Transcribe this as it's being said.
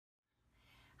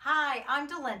Hi, I'm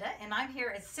Delinda, and I'm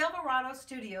here at Silverado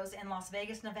Studios in Las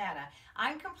Vegas, Nevada.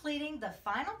 I'm completing the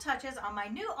final touches on my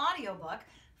new audiobook,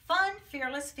 Fun,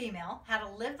 Fearless Female, How to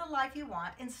Live the Life You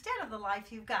Want Instead of the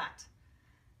Life You've Got.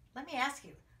 Let me ask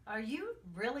you, are you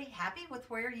really happy with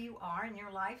where you are in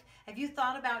your life? Have you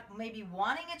thought about maybe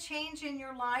wanting a change in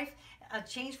your life, a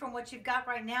change from what you've got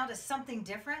right now to something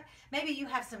different? Maybe you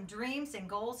have some dreams and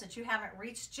goals that you haven't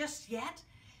reached just yet.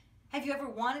 Have you ever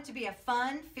wanted to be a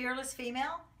fun, fearless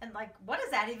female? And what does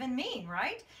that even mean,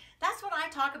 right? That's what I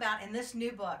talk about in this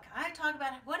new book. I talk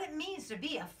about what it means to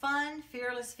be a fun,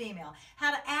 fearless female,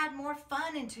 how to add more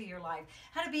fun into your life,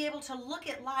 how to be able to look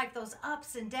at life, those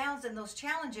ups and downs and those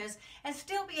challenges, and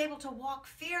still be able to walk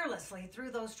fearlessly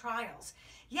through those trials.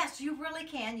 Yes, you really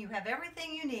can. You have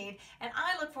everything you need, and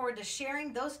I look forward to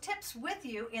sharing those tips with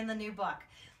you in the new book.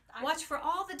 Watch for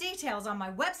all the details on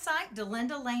my website,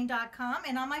 delindalayne.com,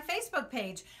 and on my Facebook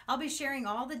page. I'll be sharing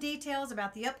all the details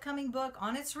about the upcoming book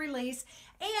on its release,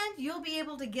 and you'll be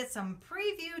able to get some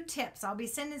preview tips. I'll be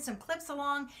sending some clips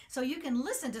along so you can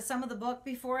listen to some of the book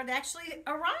before it actually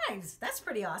arrives. That's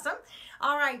pretty awesome.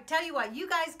 All right, tell you what, you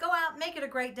guys go out, make it a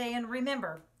great day, and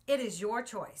remember, it is your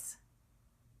choice.